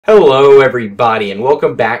Hello everybody and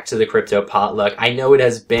welcome back to the Crypto Potluck. I know it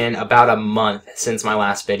has been about a month since my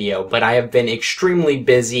last video, but I have been extremely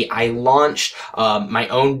busy. I launched my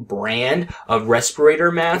own brand of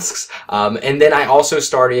respirator masks, and then I also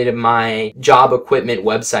started my job equipment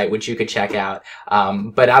website, which you could check out.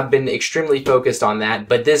 But I've been extremely focused on that.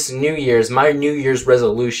 But my New Year's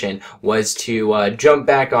resolution was to jump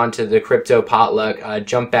back onto the Crypto Potluck,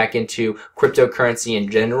 jump back into cryptocurrency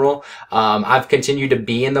in general. I've continued to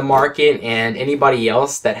be in the market, and anybody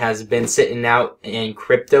else that has been sitting out in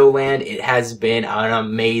crypto land, it has been an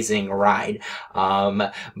amazing ride.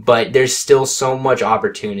 But there's still so much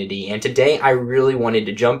opportunity, and today I really wanted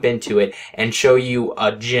to jump into it and show you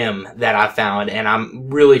a gem that I found and I'm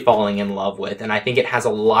really falling in love with, and I think it has a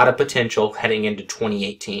lot of potential heading into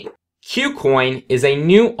 2018. Kucoin is a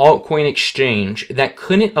new altcoin exchange that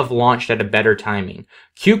couldn't have launched at a better timing.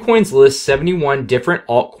 Kucoins lists 71 different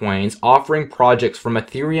altcoins offering projects from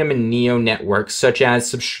Ethereum and Neo networks such as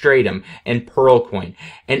Substratum and Pearlcoin,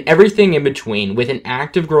 and everything in between, with an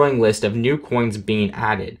active growing list of new coins being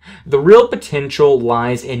added. The real potential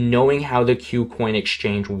lies in knowing how the Kucoin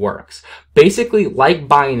exchange works. Basically, like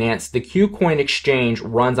Binance, the Kucoin exchange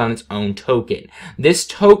runs on its own token. This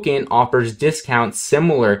token offers discounts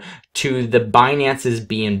similar to the Binance's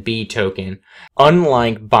BNB token.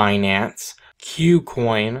 Unlike Binance,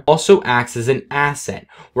 Kucoin also acts as an asset,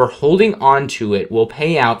 where holding on to it will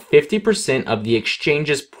pay out 50% of the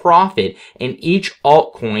exchange's profit in each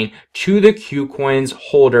altcoin to the Kucoin's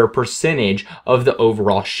holder percentage of the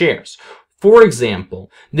overall shares. For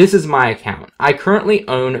example, this is my account. I currently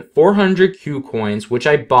own 400 Kucoins, which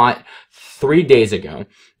I bought 3 days ago.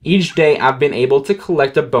 Each day I've been able to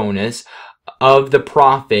collect a bonus of the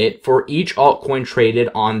profit for each altcoin traded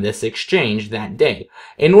on this exchange that day.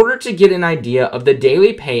 In order to get an idea of the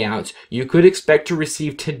daily payouts you could expect to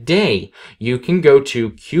receive today, you can go to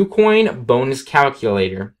Kucoin Bonus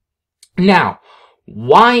Calculator. Now,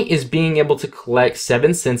 why is being able to collect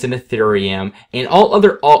 7 cents in Ethereum and all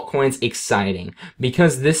other altcoins exciting?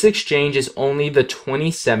 Because this exchange is only the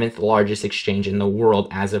 27th largest exchange in the world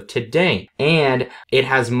as of today, and it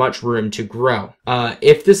has much room to grow.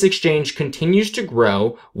 If this exchange continues to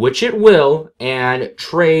grow, which it will, and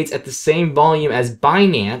trades at the same volume as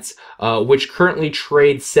Binance, which currently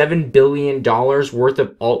trades $7 billion worth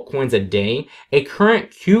of altcoins a day, a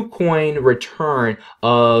current Kucoin return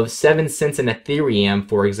of 7 cents in Ethereum,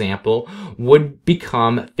 for example, would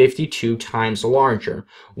become 52 times larger,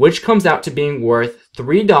 which comes out to being worth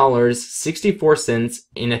 $3.64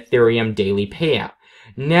 in Ethereum daily payout.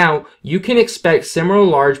 Now, you can expect similar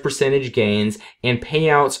large percentage gains and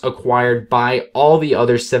payouts acquired by all the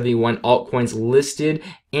other 71 altcoins listed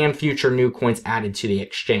and future new coins added to the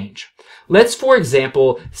exchange. Let's, for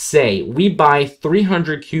example, say we buy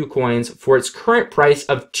 300 Kucoins for its current price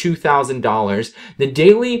of $2,000. The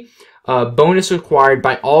daily bonus acquired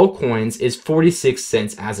by all coins is 46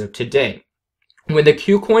 cents as of today. When the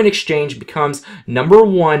Kucoin exchange becomes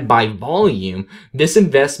 #1 by volume, this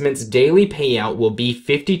investment's daily payout will be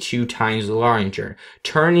 52 times larger,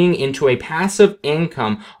 turning into a passive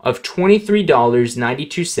income of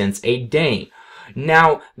 $23.92 a day.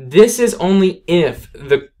 Now, this is only if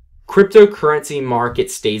the cryptocurrency market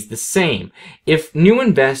stays the same. If new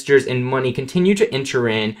investors and money continue to enter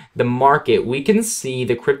in the market, we can see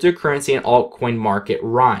the cryptocurrency and altcoin market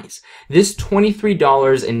rise. This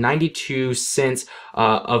 $23.92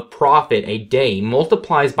 of profit a day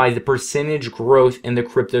multiplies by the percentage growth in the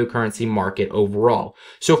cryptocurrency market overall.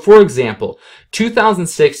 So for example,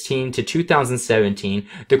 2016 to 2017,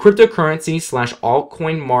 the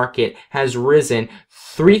cryptocurrency/altcoin market has risen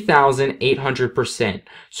 3,800%.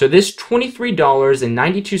 So this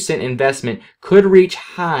 $23.92 investment could reach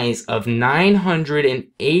highs of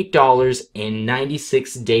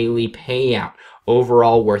 $908.96 daily payout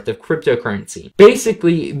overall worth of cryptocurrency.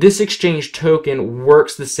 Basically, this exchange token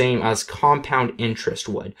works the same as compound interest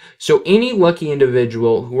would. So any lucky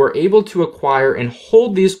individual who are able to acquire and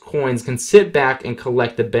hold these coins can sit back and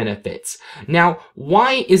collect the benefits. Now,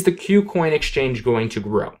 why is the Kucoin exchange going to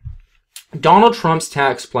grow? Donald Trump's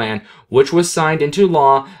tax plan, which was signed into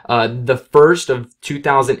law the 1st of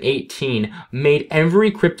 2018, made every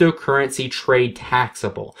cryptocurrency trade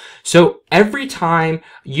taxable. So every time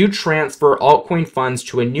you transfer altcoin funds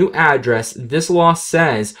to a new address, this law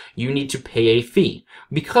says you need to pay a fee.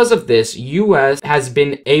 Because of this, US has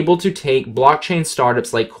been able to take blockchain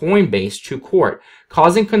startups like Coinbase to court,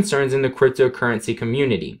 causing concerns in the cryptocurrency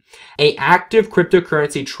community. An active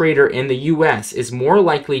cryptocurrency trader in the US is more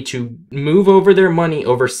likely to move over their money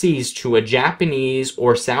overseas to a Japanese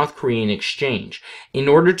or South Korean exchange in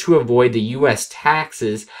order to avoid the US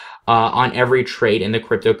taxes on every trade in the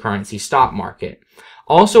cryptocurrency stock market.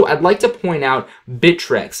 Also, I'd like to point out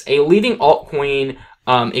Bittrex, a leading altcoin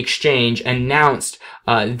exchange, announced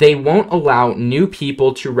they won't allow new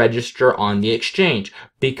people to register on the exchange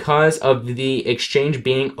because of the exchange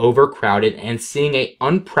being overcrowded and seeing an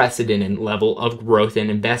unprecedented level of growth in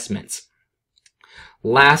investments.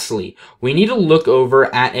 Lastly, we need to look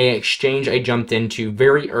over at an exchange I jumped into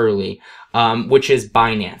very early, which is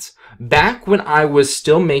Binance. Back when I was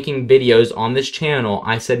still making videos on this channel,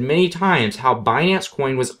 I said many times how Binance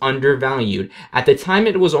coin was undervalued. At the time,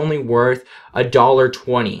 it was only worth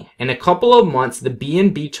 $1.20. In a couple of months, the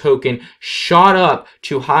BNB token shot up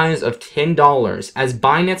to highs of $10 as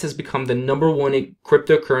Binance has become the #1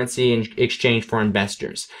 cryptocurrency exchange for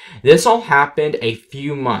investors. This all happened a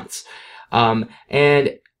few months.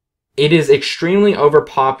 And it is extremely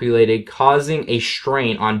overpopulated, causing a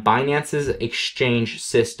strain on Binance's exchange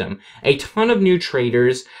system. A ton of new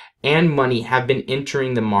traders and money have been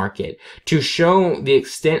entering the market. To show the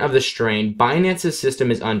extent of the strain Binance's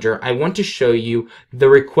system is under, I want to show you the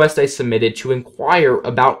request I submitted to inquire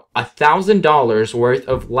about $1,000 worth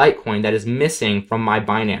of Litecoin that is missing from my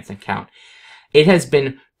Binance account. It has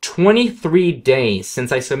been 23 days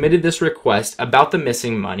since I submitted this request about the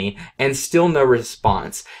missing money and still no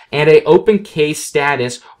response, and an open case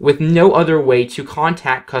status with no other way to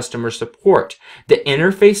contact customer support. The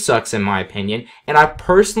interface sucks in my opinion, and I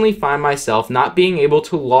personally find myself not being able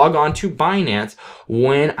to log on to Binance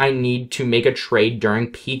when I need to make a trade during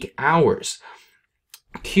peak hours.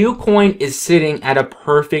 Kucoin is sitting at a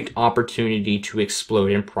perfect opportunity to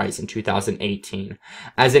explode in price in 2018,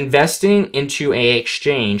 as investing into an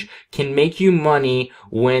exchange can make you money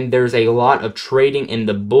when there's a lot of trading in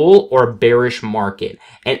the bull or bearish market,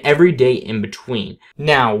 and every day in between.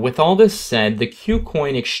 Now, with all this said, the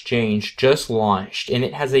Kucoin exchange just launched, and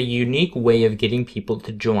it has a unique way of getting people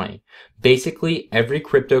to join. Basically, every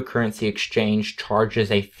cryptocurrency exchange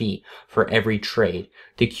charges a fee for every trade.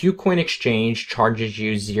 The Kucoin exchange charges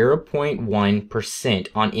you 0.1%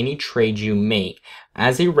 on any trade you make.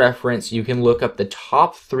 As a reference, you can look up the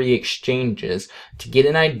top 3 exchanges to get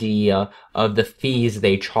an idea of the fees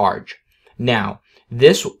they charge. Now,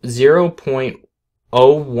 this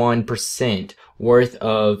 0.01% worth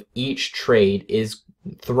of each trade is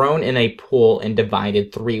thrown in a pool and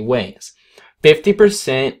divided 3 ways.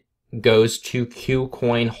 50% goes to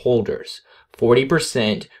Kucoin holders.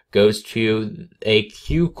 40% goes to a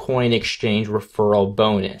Kucoin exchange referral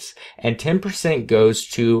bonus, and 10% goes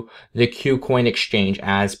to the Kucoin exchange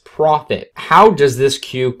as profit. How does this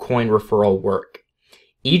Kucoin referral work?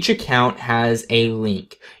 Each account has a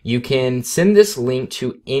link. You can send this link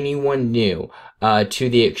to anyone new to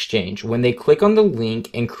the exchange. When they click on the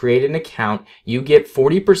link and create an account, you get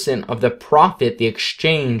 40% of the profit the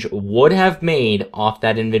exchange would have made off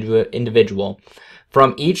that individual.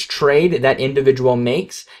 From each trade that individual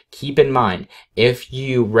makes, keep in mind, if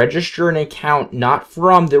you register an account not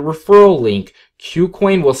from the referral link,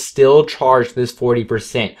 Kucoin will still charge this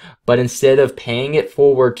 40%, but instead of paying it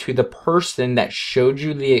forward to the person that showed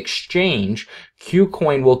you the exchange,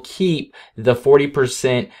 Kucoin will keep the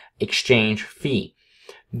 40% exchange fee.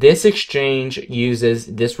 This exchange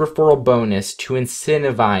uses this referral bonus to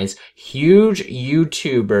incentivize huge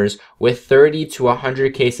YouTubers with 30 to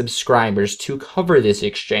 100K subscribers to cover this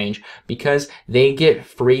exchange because they get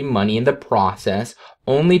free money in the process,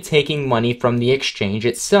 only taking money from the exchange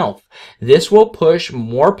itself. This will push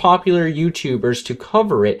more popular YouTubers to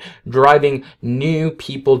cover it, driving new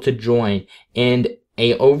people to join, and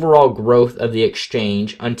a overall growth of the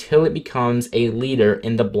exchange until it becomes a leader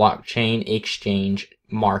in the blockchain exchange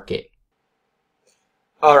market.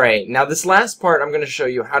 Alright, now this last part I'm going to show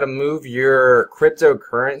you how to move your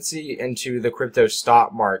cryptocurrency into the crypto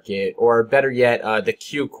stock market, or better yet, the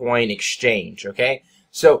Kucoin exchange, okay?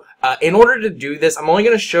 So, in order to do this, I'm only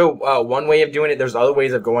going to show one way of doing it. There's other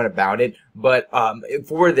ways of going about it, but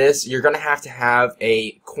for this, you're going to have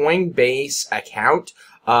a Coinbase account.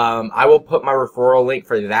 I will put my referral link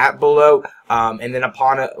for that below, and then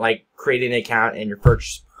upon creating an account and your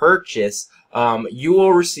purchase, you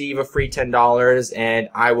will receive a free $10 and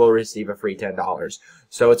I will receive a free $10.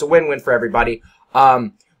 So it's a win-win for everybody.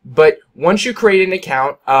 But once you create an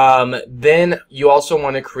account, then you also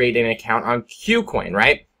want to create an account on Kucoin,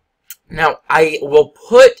 right? Now, I will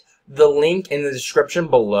put the link in the description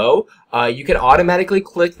below. You can automatically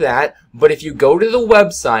click that, but if you go to the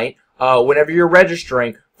website, whenever you're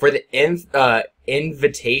registering for the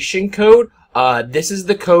invitation code, this is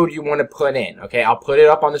the code you want to put in. Okay, I'll put it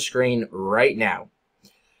up on the screen right now.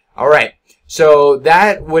 Alright, so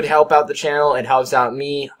that would help out the channel. It helps out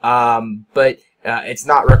me. But It's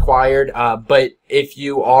not required, but if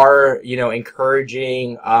you are,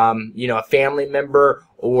 encouraging, a family member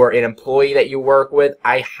or an employee that you work with,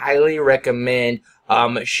 I highly recommend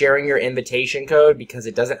sharing your invitation code, because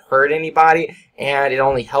it doesn't hurt anybody and it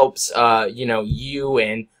only helps, you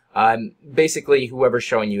and basically whoever's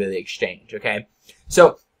showing you the exchange. Okay,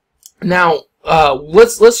 so now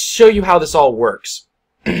let's show you how this all works.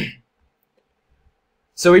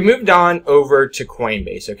 So we moved on over to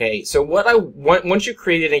Coinbase, okay? So once you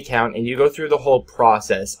create an account and you go through the whole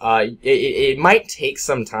process, it might take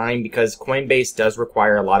some time, because Coinbase does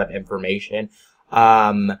require a lot of information,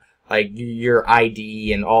 like your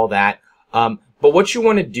ID and all that. But what you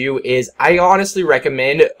want to do is, I honestly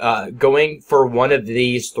recommend going for one of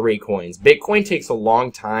these 3 coins. Bitcoin takes a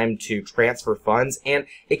long time to transfer funds, and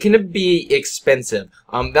it can be expensive.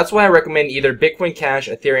 That's why I recommend either Bitcoin Cash,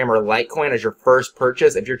 Ethereum, or Litecoin as your first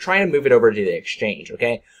purchase if you're trying to move it over to the exchange,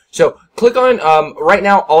 okay? So click on, right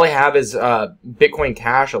now all I have is Bitcoin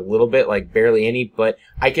Cash, a little bit, like barely any, but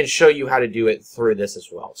I can show you how to do it through this as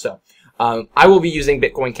well. So I will be using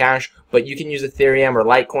Bitcoin Cash, but you can use Ethereum or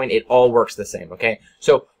Litecoin. It all works the same, okay?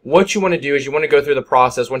 So what you want to do is you want to go through the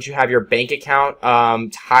process. Once you have your bank account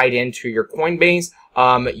tied into your Coinbase,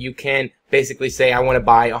 you can basically say, I want to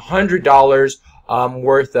buy $100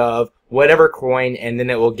 worth of whatever coin, and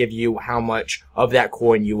then it will give you how much of that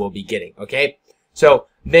coin you will be getting, okay? So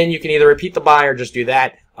then you can either repeat the buy or just do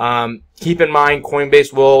that. Keep in mind,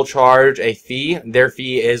 Coinbase will charge a fee. Their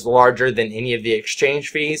fee is larger than any of the exchange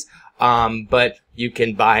fees. But you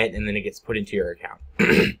can buy it and then it gets put into your account.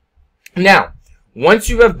 Now, once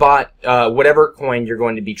you have bought whatever coin you're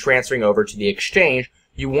going to be transferring over to the exchange,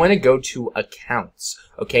 you want to go to accounts.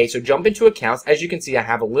 Okay, so jump into accounts. As you can see, I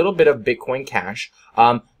have a little bit of Bitcoin Cash.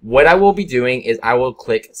 What I will be doing is I will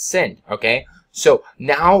click send. Okay, so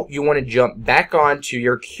now you want to jump back onto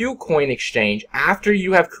your Kucoin exchange after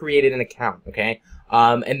you have created an account. Okay,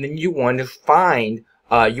 and then you want to find.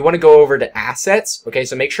 You want to go over to assets, okay,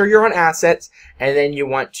 so make sure you're on assets, and then you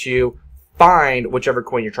want to find whichever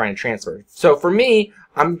coin you're trying to transfer. So for me,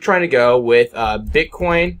 I'm trying to go with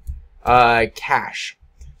Bitcoin Cash.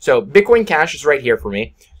 So Bitcoin Cash is right here for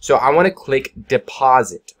me, so I want to click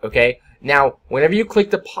deposit, okay? Now, whenever you click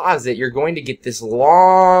deposit, you're going to get this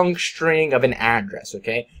long string of an address,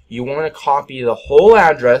 okay? You want to copy the whole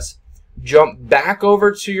address, jump back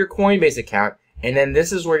over to your Coinbase account, and then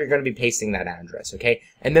this is where you're going to be pasting that address, okay?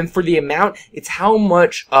 And then for the amount, it's how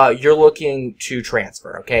much you're looking to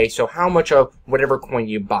transfer, okay? So how much of whatever coin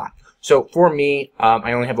you bought. So for me,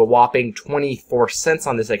 I only have a whopping 24 cents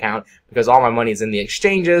on this account, because all my money is in the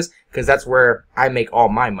exchanges, because that's where I make all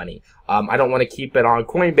my money. I don't want to keep it on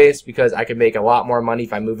Coinbase, because I can make a lot more money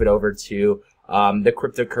if I move it over to the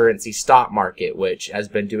cryptocurrency stock market, which has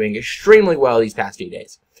been doing extremely well these past few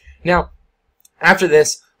days. Now, after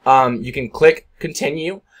this, you can click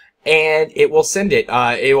continue, and it will send it.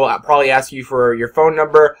 It will probably ask you for your phone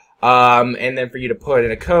number, and then for you to put in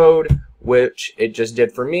a code, which it just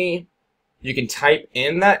did for me. You can type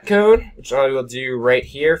in that code, which I will do right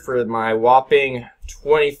here for my whopping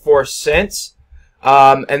 24 cents.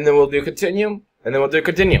 And then we'll do continue, and then we'll do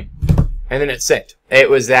continue. And then it's sent. It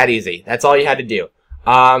was that easy. That's all you had to do.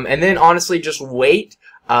 And then honestly, just wait.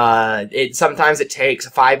 Sometimes it takes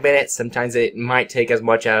 5 minutes. Sometimes it might take as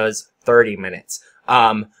much as 30 minutes.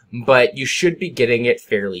 But you should be getting it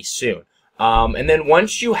fairly soon. And then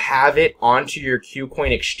once you have it onto your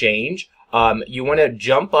Kucoin exchange, you want to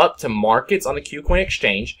jump up to markets on the Kucoin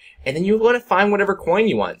exchange, and then you want to find whatever coin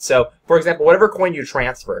you want. So, for example, whatever coin you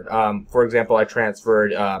transferred. For example, I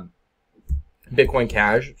transferred Bitcoin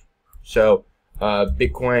Cash. So,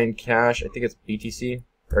 Bitcoin Cash, I think it's BTC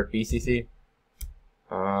or BCC.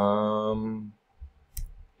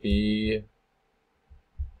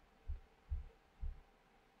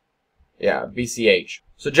 BCH.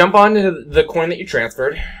 So jump on to the coin that you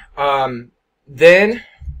transferred.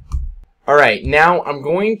 Alright, now I'm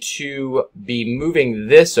going to be moving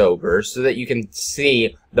this over so that you can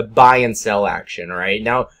see the buy and sell action, alright?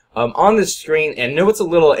 Now, on the screen, and I know it's a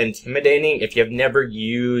little intimidating if you've never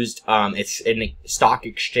used a stock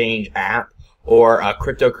exchange app or a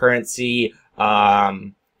cryptocurrency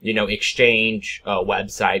exchange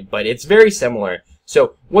website, but it's very similar.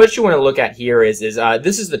 So what you want to look at here is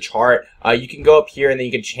this is the chart. You can go up here and then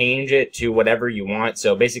you can change it to whatever you want.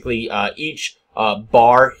 So basically, each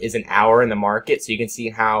bar is an hour in the market, so you can see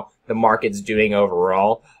how the market's doing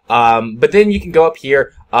overall. But then you can go up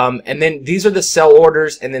here, and then these are the sell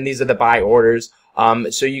orders, and then these are the buy orders.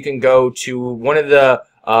 So you can go to one of the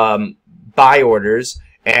buy orders,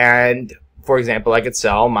 and for example, I could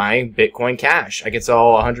sell my Bitcoin Cash. I could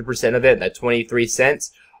sell 100% of it at 23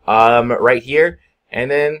 cents. right here, and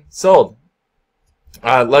then sold.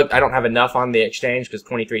 Look, I don't have enough on the exchange because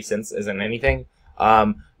 23 cents isn't anything.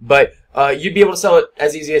 But you'd be able to sell it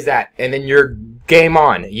as easy as that, and then you're game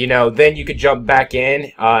on. You know, then you could jump back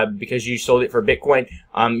in because you sold it for Bitcoin.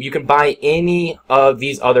 You can buy any of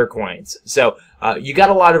these other coins. So you got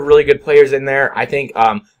a lot of really good players in there. I think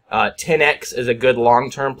 10x is a good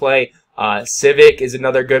long-term play. Civic is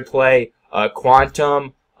another good play.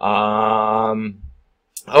 Quantum,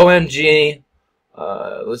 OMG.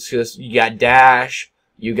 You got Dash,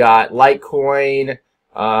 you got Litecoin,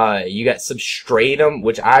 you got Substratum,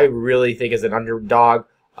 which I really think is an underdog.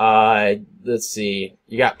 Let's see,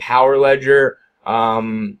 you got Power Ledger,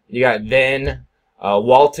 you got Ven,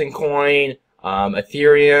 Walton Coin,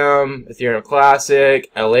 Ethereum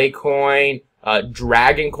Classic, LA Coin,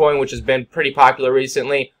 Dragon Coin, which has been pretty popular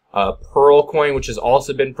recently, Pearl Coin, which has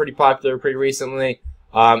also been pretty popular pretty recently,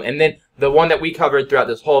 and then the one that we covered throughout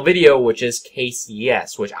this whole video, which is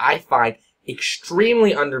KCS, which I find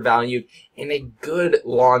extremely undervalued and a good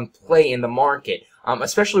long play in the market,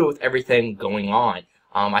 especially with everything going on.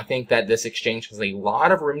 I think that this exchange has a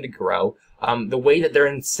lot of room to grow. The way that they're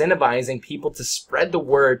incentivizing people to spread the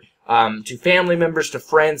word to family members, to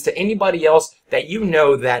friends, to anybody else that you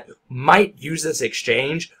know that might use this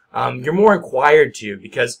exchange, you're more inquired to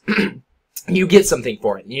because you get something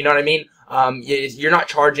for it. You know what I mean? You're not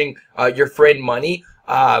charging your friend money,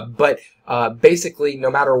 but basically, no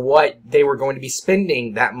matter what, they were going to be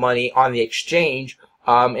spending that money on the exchange,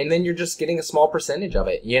 and then you're just getting a small percentage of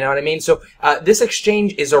it. You know what I mean? So this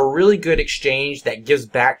exchange is a really good exchange that gives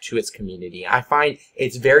back to its community. I find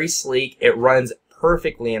it's very sleek. It runs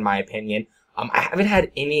perfectly, in my opinion. I haven't had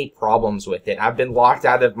any problems with it. I've been locked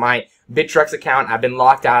out of my Bittrex account. I've been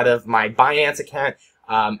locked out of my Binance account.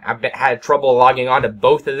 I've had trouble logging on to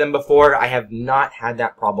both of them before. I have not had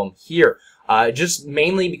that problem here. Just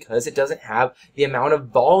mainly because it doesn't have the amount of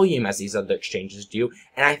volume as these other exchanges do.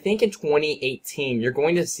 And I think in 2018, you're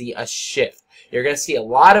going to see a shift. You're going to see a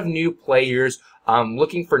lot of new players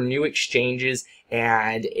looking for new exchanges.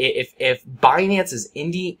 And if Binance is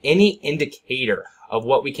any indicator of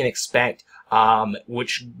what we can expect,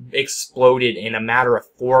 which exploded in a matter of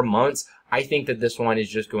 4 months, I think that this one is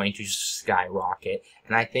just going to skyrocket,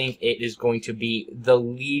 and I think it is going to be the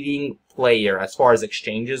leading player as far as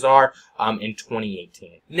exchanges are in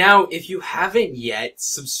 2018. Now, if you haven't yet,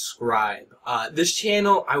 subscribe. This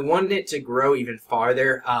channel, I wanted it to grow even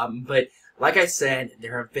farther, but like I said,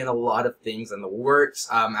 there have been a lot of things in the works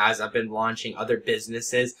as I've been launching other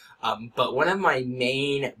businesses, but one of my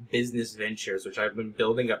main business ventures, which I've been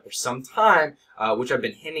building up for some time, which I've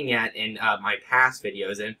been hinting at in my past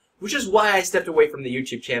videos, and which is why I stepped away from the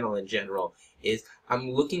YouTube channel in general, is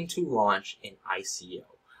I'm looking to launch an ICO.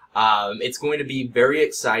 It's going to be very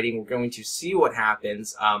exciting. We're going to see what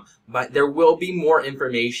happens, but there will be more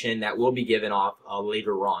information that will be given off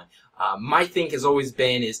later on. My thing has always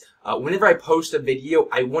been is whenever I post a video,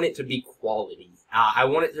 I want it to be quality. I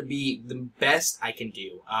want it to be the best I can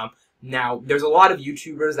do. Now, there's a lot of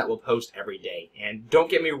YouTubers that will post every day, and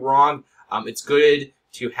don't get me wrong, it's good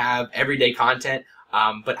to have everyday content,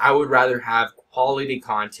 but I would rather have quality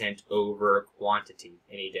content over quantity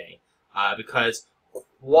any day, because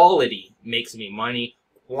quality makes me money.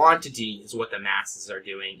 Quantity is what the masses are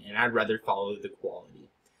doing, and I'd rather follow the quality.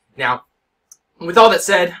 Now, with all that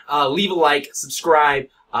said, leave a like, subscribe,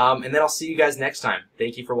 and then I'll see you guys next time.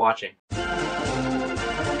 Thank you for watching.